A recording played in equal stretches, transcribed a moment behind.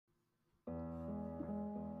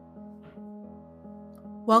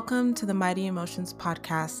Welcome to the Mighty Emotions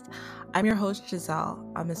podcast. I'm your host, Giselle.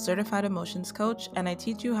 I'm a certified emotions coach, and I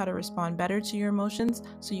teach you how to respond better to your emotions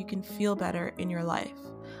so you can feel better in your life.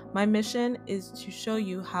 My mission is to show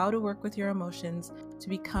you how to work with your emotions to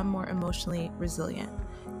become more emotionally resilient.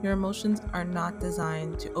 Your emotions are not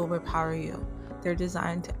designed to overpower you, they're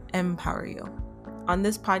designed to empower you. On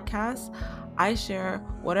this podcast, I share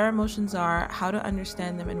what our emotions are, how to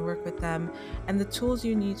understand them and work with them, and the tools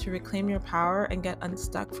you need to reclaim your power and get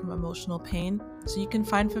unstuck from emotional pain so you can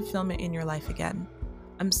find fulfillment in your life again.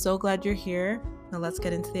 I'm so glad you're here. Now let's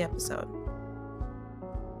get into the episode.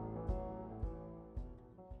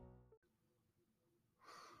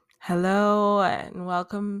 Hello, and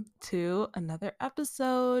welcome to another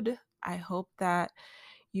episode. I hope that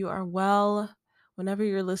you are well whenever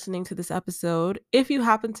you're listening to this episode. If you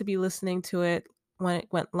happen to be listening to it when it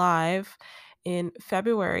went live in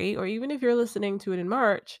February, or even if you're listening to it in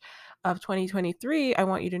March of 2023, I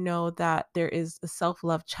want you to know that there is a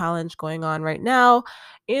self-love challenge going on right now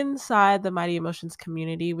inside the Mighty Emotions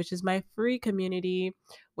community, which is my free community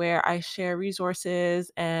where I share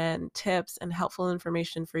resources and tips and helpful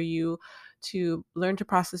information for you to learn to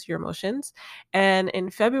process your emotions. And in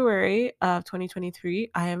February of 2023,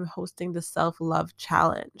 I am hosting the self-love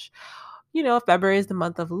challenge. You know, February is the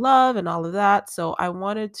month of love and all of that. So I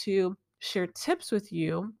wanted to share tips with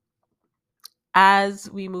you as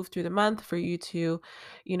we move through the month for you to,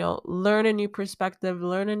 learn a new perspective,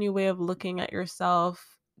 learn a new way of looking at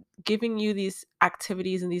yourself, giving you these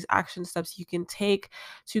activities and these action steps you can take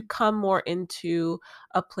to come more into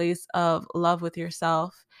a place of love with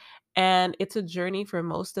yourself. And it's a journey for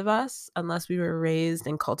most of us, unless we were raised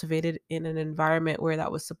and cultivated in an environment where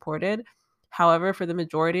that was supported. However, for the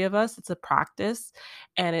majority of us, it's a practice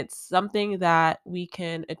and it's something that we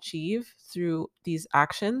can achieve through these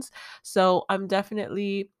actions. So I'm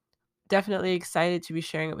definitely excited to be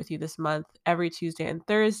sharing it with you this month, every Tuesday and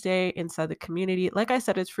Thursday inside the community. Like I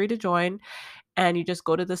said, it's free to join, and you just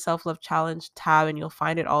go to the self-love challenge tab and you'll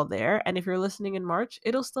find it all there. And if you're listening in March,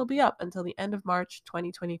 it'll still be up until the end of March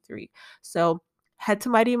 2023. So head to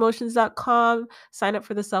mightyemotions.com, sign up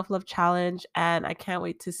for the self-love challenge, and I can't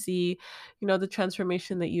wait to see, the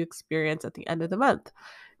transformation that you experience at the end of the month.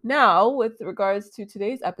 Now, with regards to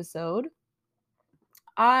today's episode,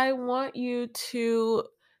 I want you to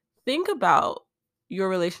think about your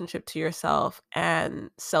relationship to yourself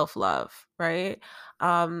and self-love, right?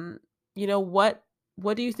 Um, what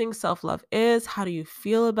do you think self-love is? How do you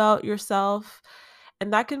feel about yourself?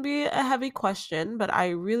 And that can be a heavy question, but I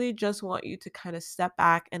really just want you to kind of step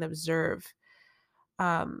back and observe,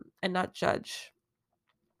 and not judge,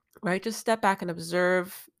 right? Just step back and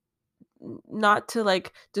observe, not to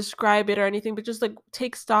like describe it or anything, but just like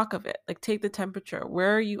take stock of it, like take the temperature.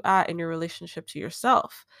 Where are you at in your relationship to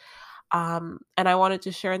yourself? And I wanted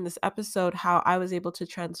to share in this episode how I was able to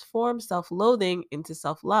transform self-loathing into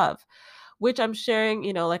self-love, which I'm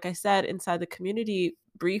sharing, like I said, inside the community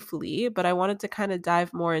briefly, but I wanted to kind of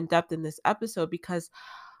dive more in depth in this episode because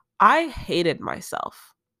I hated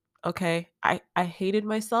myself. Okay. I hated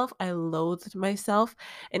myself. I loathed myself.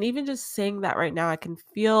 And even just saying that right now, I can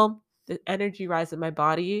feel the energy rise in my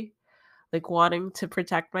body, like wanting to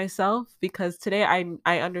protect myself, because today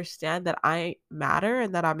I understand that I matter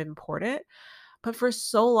and that I'm important. But for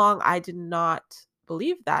so long I did not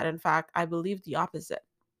believe that. In fact, I believed the opposite.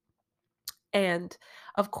 And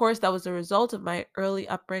of course, that was a result of my early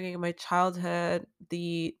upbringing, my childhood,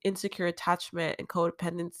 the insecure attachment and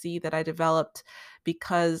codependency that I developed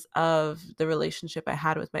because of the relationship I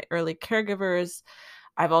had with my early caregivers.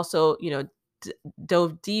 I've also,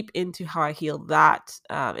 dove deep into how I healed that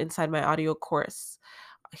inside my audio course,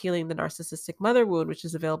 Healing the Narcissistic Mother Wound, which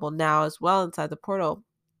is available now as well inside the portal.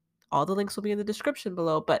 All the links will be in the description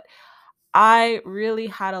below. But I really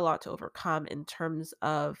had a lot to overcome in terms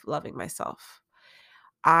of loving myself.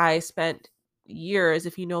 I spent years,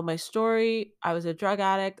 if you know my story, I was a drug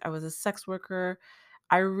addict, I was a sex worker.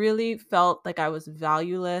 I really felt like I was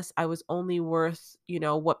valueless. I was only worth,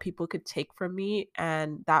 what people could take from me.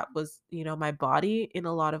 And that was, my body in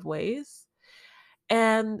a lot of ways.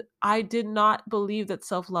 And I did not believe that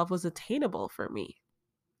self love was attainable for me.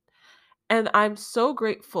 And I'm so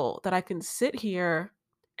grateful that I can sit here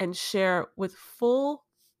and share with full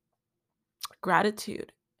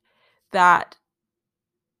gratitude that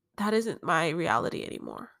that isn't my reality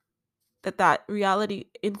anymore. That reality,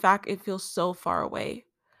 in fact, it feels so far away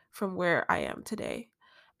from where I am today.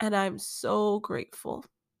 And I'm so grateful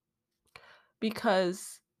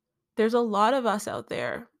because there's a lot of us out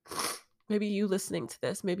there. Maybe you listening to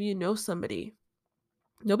this, maybe you know somebody.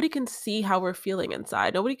 Nobody can see how we're feeling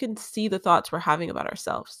inside. Nobody can see the thoughts we're having about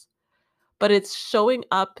ourselves. but it's showing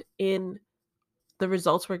up in the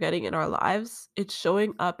results we're getting in our lives. It's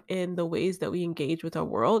showing up in the ways that we engage with our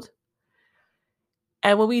world.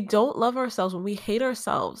 And when we don't love ourselves, when we hate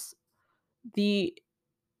ourselves, the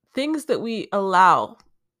things that we allow,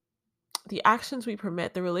 the actions we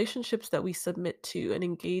permit, the relationships that we submit to and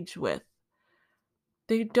engage with,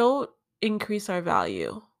 they don't increase our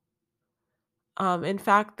value. In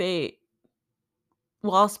fact,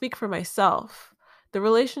 well, I'll speak for myself. The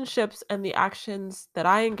relationships and the actions that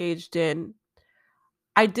I engaged in,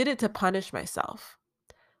 I did it to punish myself.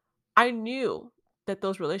 I knew that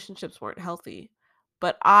those relationships weren't healthy,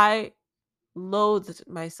 but I loathed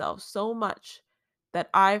myself so much that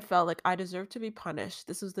I felt like I deserved to be punished.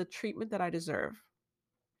 This was the treatment that I deserve.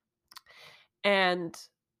 And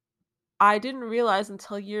I didn't realize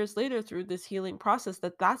until years later through this healing process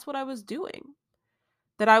that that's what I was doing,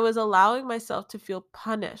 that I was allowing myself to feel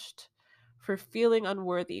punished for feeling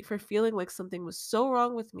unworthy, for feeling like something was so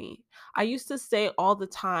wrong with me. I used to say all the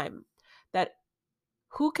time that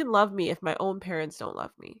who can love me if my own parents don't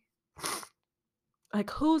love me? Like,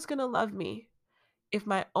 who's going to love me if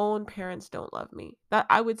my own parents don't love me? That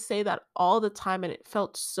I would say that all the time, and it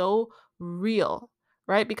felt so real,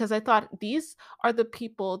 right? Because I thought these are the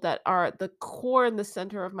people that are the core and the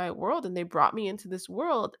center of my world, and they brought me into this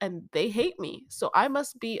world and they hate me. So I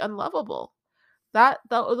must be unlovable.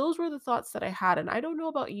 Those were the thoughts that I had. And I don't know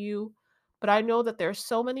about you, but I know that there are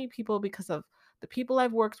so many people, because of the people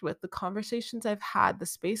I've worked with, the conversations I've had, the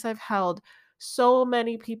space I've held, so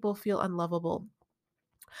many people feel unlovable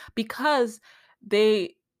because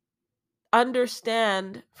they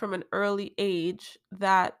understand from an early age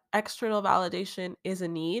that external validation is a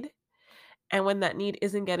need. And when that need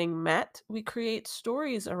isn't getting met, we create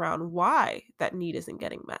stories around why that need isn't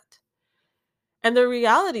getting met. And the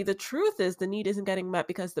reality, the truth is, the need isn't getting met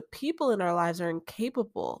because the people in our lives are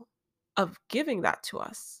incapable of giving that to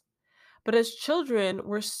us. But as children,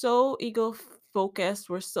 we're so ego focused.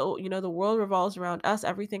 We're so, the world revolves around us.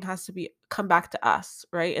 Everything has to be come back to us,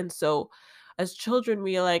 right? And so as children,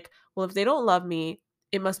 we are like, well, if they don't love me,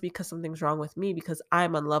 it must be because something's wrong with me because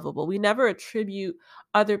I'm unlovable. We never attribute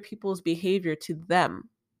other people's behavior to them,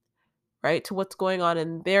 right? To what's going on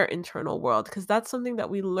in their internal world, because that's something that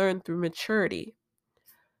we learn through maturity.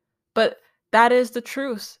 But that is the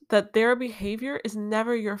truth, that their behavior is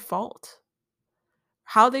never your fault.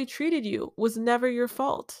 How they treated you was never your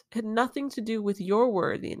fault. It had nothing to do with your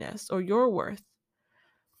worthiness or your worth.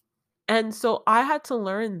 And so I had to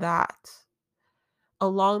learn that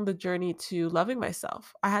along the journey to loving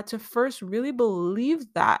myself. I had to first really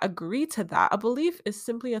believe that, agree to that. A belief is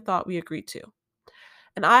simply a thought we agree to.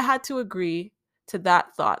 And I had to agree to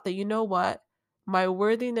that thought that, you know what? My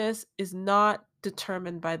worthiness is not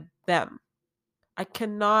determined by them. I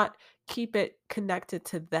cannot keep it connected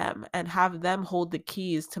to them and have them hold the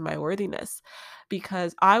keys to my worthiness,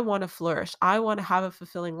 because I want to flourish. I want to have a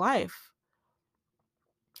fulfilling life.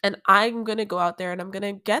 And I'm going to go out there and I'm going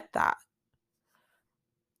to get that,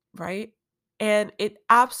 right? And it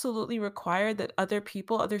absolutely required that other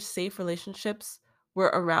people, other safe relationships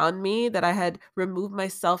were around me, that I had removed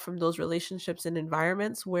myself from those relationships and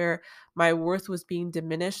environments where my worth was being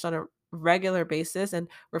diminished on a regular basis and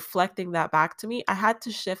reflecting that back to me. I had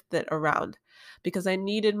to shift it around because I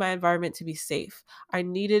needed my environment to be safe. I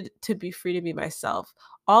needed to be free to be myself.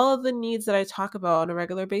 All of the needs that I talk about on a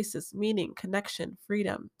regular basis, meaning, connection,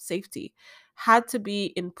 freedom, safety, had to be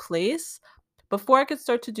in place before I could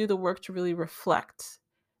start to do the work to really reflect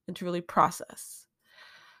and to really process.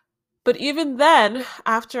 But even then,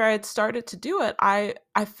 after I had started to do it, I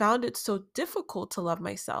found it so difficult to love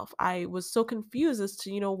myself. I was so confused as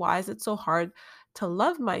to, why is it so hard to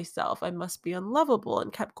love myself? I must be unlovable,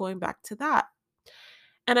 and kept going back to that.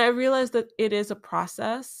 And I realized that it is a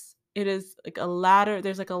process. It is like a ladder.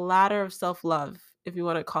 There's like a ladder of self-love, if you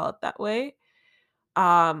want to call it that way.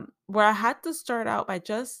 Where I had to start out by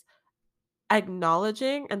just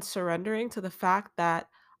acknowledging and surrendering to the fact that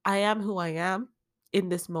I am who I am in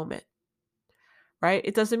this moment, right?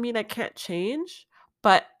 It doesn't mean I can't change,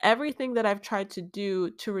 but everything that I've tried to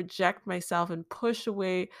do to reject myself and push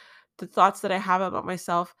away the thoughts that I have about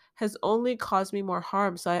myself has only caused me more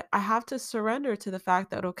harm. So I have to surrender to the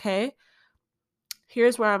fact that, okay,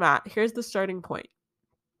 here's where I'm at. Here's the starting point.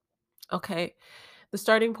 Okay. The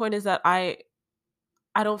starting point is that I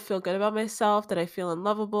don't feel good about myself, that I feel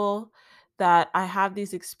unlovable, that I have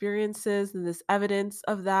these experiences and this evidence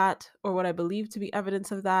of that, or what I believe to be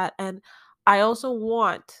evidence of that. And I also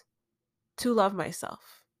want to love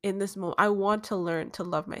myself in this moment. I want to learn to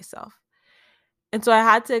love myself. And so I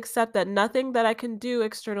had to accept that nothing that I can do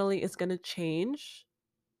externally is going to change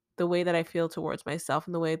the way that I feel towards myself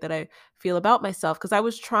and the way that I feel about myself, because I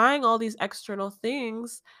was trying all these external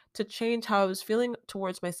things to change how I was feeling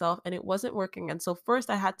towards myself, and it wasn't working. And so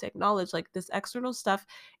first I had to acknowledge, like, this external stuff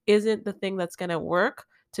isn't the thing that's going to work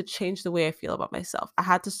to change the way I feel about myself. I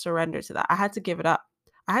had to surrender to that. I had to give it up.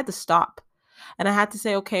 I had to stop. And I had to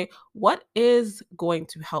say, okay, what is going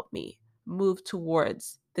to help me move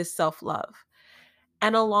towards this self-love?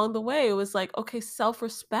 And along the way, it was like, okay,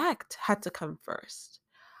 self-respect had to come first.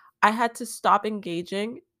 I had to stop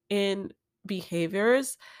engaging in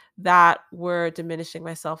behaviors that were diminishing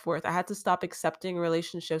my self-worth. I had to stop accepting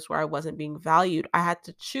relationships where I wasn't being valued. I had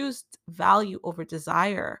to choose value over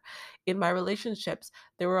desire in my relationships.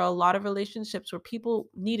 There were a lot of relationships where people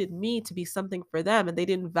needed me to be something for them and they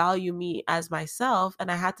didn't value me as myself.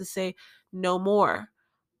 And I had to say, no more.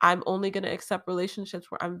 I'm only going to accept relationships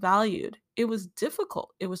where I'm valued. It was difficult.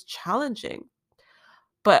 It was challenging,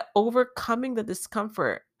 but overcoming the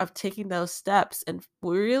discomfort of taking those steps and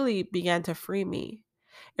really began to free me.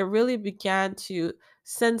 It really began to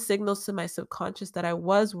send signals to my subconscious that I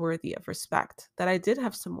was worthy of respect, that I did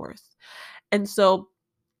have some worth. And so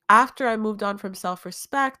after I moved on from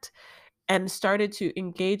self-respect and started to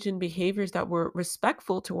engage in behaviors that were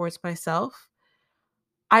respectful towards myself,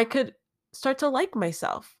 I could start to like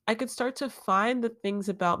myself. I could start to find the things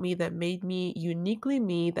about me that made me uniquely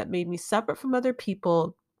me, that made me separate from other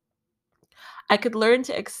people. I could learn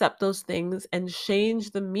to accept those things and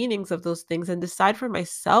change the meanings of those things and decide for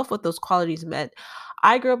myself what those qualities meant.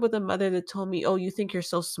 I grew up with a mother that told me, "Oh, you think you're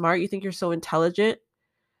so smart? You think you're so intelligent?"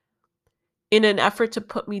 in an effort to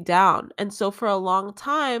put me down. And so for a long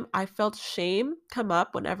time, I felt shame come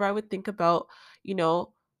up whenever I would think about, you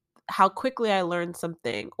know, how quickly I learned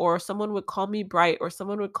something, or someone would call me bright, or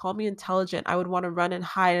someone would call me intelligent. I would want to run and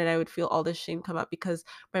hide, and I would feel all this shame come up because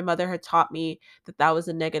my mother had taught me that that was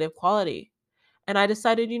a negative quality. And I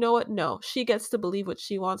decided, you know what? No, she gets to believe what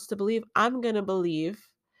she wants to believe. I'm going to believe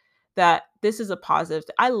that this is a positive.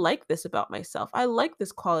 I like this about myself. I like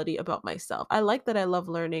this quality about myself. I like that I love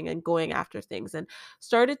learning and going after things, and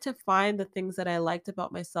started to find the things that I liked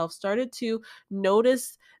about myself, started to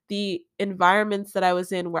notice the environments that I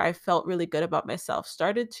was in where I felt really good about myself,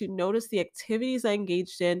 started to notice the activities I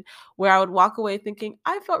engaged in where I would walk away thinking,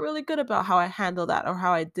 I felt really good about how I handled that or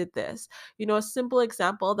how I did this. A simple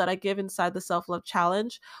example that I give inside the self love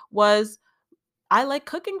challenge was I like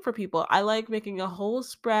cooking for people. I like making a whole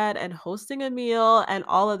spread and hosting a meal and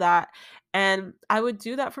all of that. And I would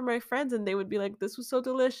do that for my friends, and they would be like, "This was so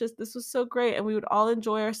delicious. This was so great." And we would all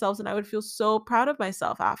enjoy ourselves, and I would feel so proud of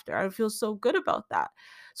myself after. I would feel so good about that.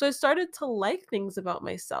 So I started to like things about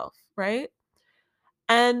myself, right?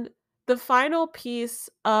 And the final piece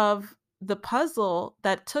of the puzzle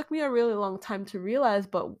that took me a really long time to realize,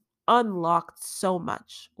 but unlocked so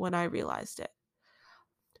much when I realized it,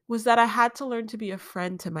 was that I had to learn to be a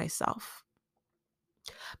friend to myself,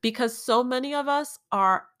 because so many of us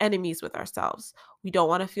are enemies with ourselves. We don't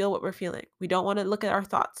want to feel what we're feeling. We don't want to look at our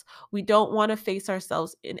thoughts. We don't want to face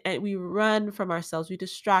ourselves, and we run from ourselves. We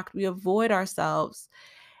distract, we avoid ourselves.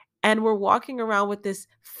 And we're walking around with this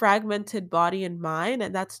fragmented body and mind,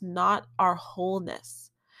 and that's not our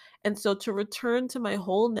wholeness. And so to return to my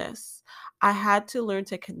wholeness, I had to learn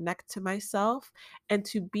to connect to myself and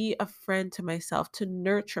to be a friend to myself, to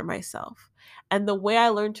nurture myself. And the way I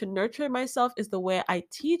learned to nurture myself is the way I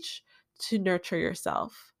teach to nurture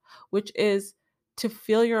yourself, which is to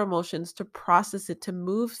feel your emotions, to process it, to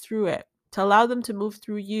move through it, to allow them to move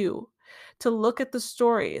through you, to look at the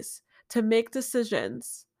stories, to make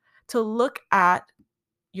decisions, to look at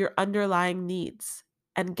your underlying needs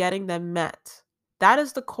and getting them met. That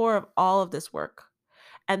is the core of all of this work.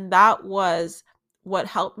 And that was what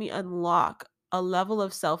helped me unlock a level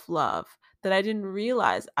of self love that I didn't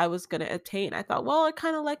realize I was going to attain. I thought, well, I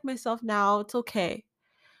kind of like myself now. It's okay.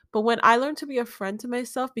 But when I learned to be a friend to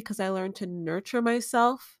myself, because I learned to nurture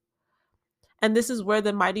myself, and this is where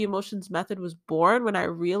the Mighty Emotions method was born, when I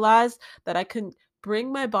realized that I can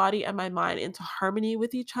bring my body and my mind into harmony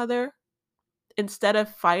with each other instead of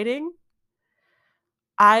fighting,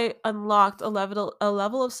 I unlocked a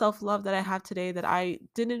level of self-love that I have today that I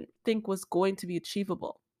didn't think was going to be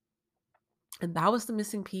achievable. And that was the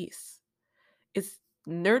missing piece. It's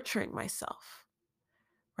nurturing myself,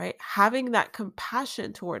 right? Having that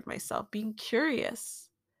compassion toward myself, being curious.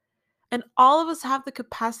 And all of us have the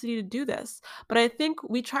capacity to do this. But I think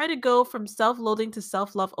we try to go from self-loathing to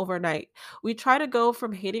self-love overnight. We try to go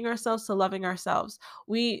from hating ourselves to loving ourselves.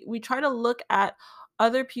 We try to look at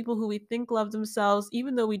other people who we think love themselves,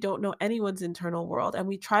 even though we don't know anyone's internal world, and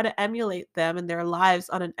we try to emulate them and their lives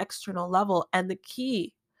on an external level. And the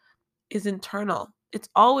key is internal. It's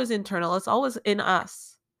always internal. It's always in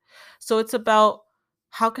us. So it's about,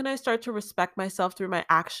 how can I start to respect myself through my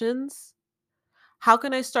actions? How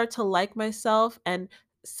can I start to like myself and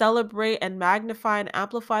celebrate and magnify and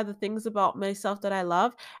amplify the things about myself that I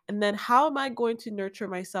love? And then how am I going to nurture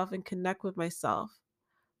myself and connect with myself?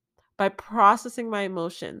 By processing my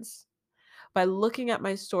emotions, by looking at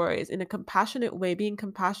my stories in a compassionate way, being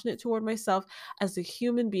compassionate toward myself as a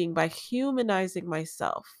human being, by humanizing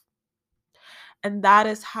myself. And that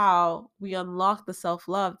is how we unlock the self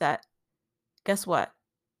love that, guess what,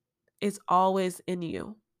 is always in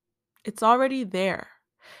you. It's already there.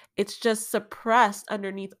 It's just suppressed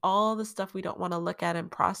underneath all the stuff we don't want to look at and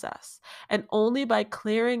process. And only by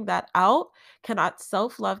clearing that out can that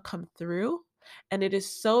self love come through. And it is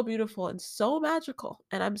so beautiful and so magical.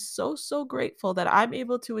 And I'm so, so grateful that I'm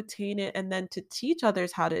able to attain it and then to teach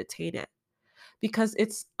others how to attain it, because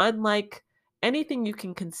it's unlike anything you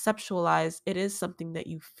can conceptualize. It is something that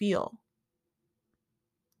you feel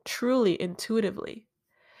truly intuitively.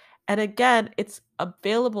 And again, it's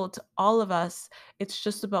available to all of us. It's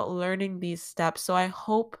just about learning these steps. So I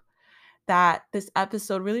hope that this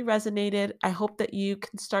episode really resonated. I hope that you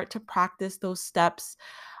can start to practice those steps.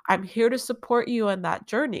 I'm here to support you on that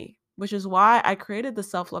journey, which is why I created the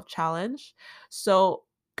Self Love Challenge. So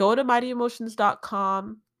go to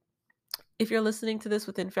mightyemotions.com. If you're listening to this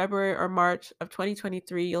within February or March of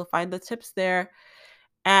 2023, you'll find the tips there.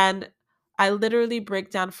 And I literally break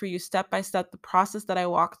down for you step by step the process that I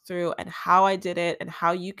walked through and how I did it and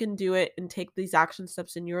how you can do it and take these action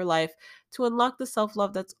steps in your life to unlock the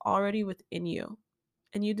self-love that's already within you.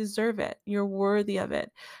 And you deserve it. You're worthy of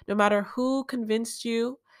it. No matter who convinced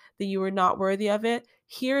you that you were not worthy of it,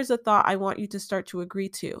 here's a thought I want you to start to agree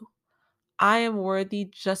to. I am worthy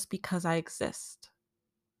just because I exist.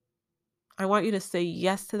 I want you to say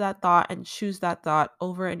yes to that thought and choose that thought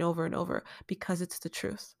over and over and over, because it's the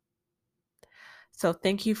truth. So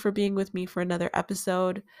thank you for being with me for another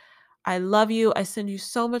episode. I love you. I send you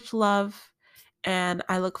so much love, and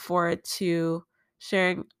I look forward to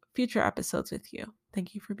sharing future episodes with you.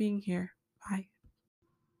 Thank you for being here. Bye.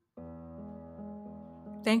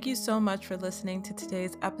 Thank you so much for listening to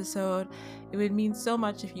today's episode. It would mean so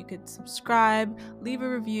much if you could subscribe, leave a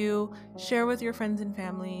review, share with your friends and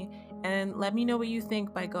family, and let me know what you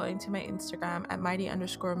think by going to my Instagram at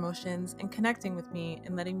mighty_emotions and connecting with me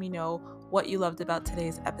and letting me know what you loved about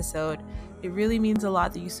today's episode. It really means a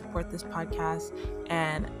lot that you support this podcast,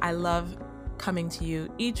 and I love coming to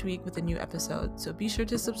you each week with a new episode. So be sure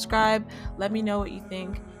to subscribe, let me know what you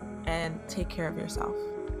think, and take care of yourself.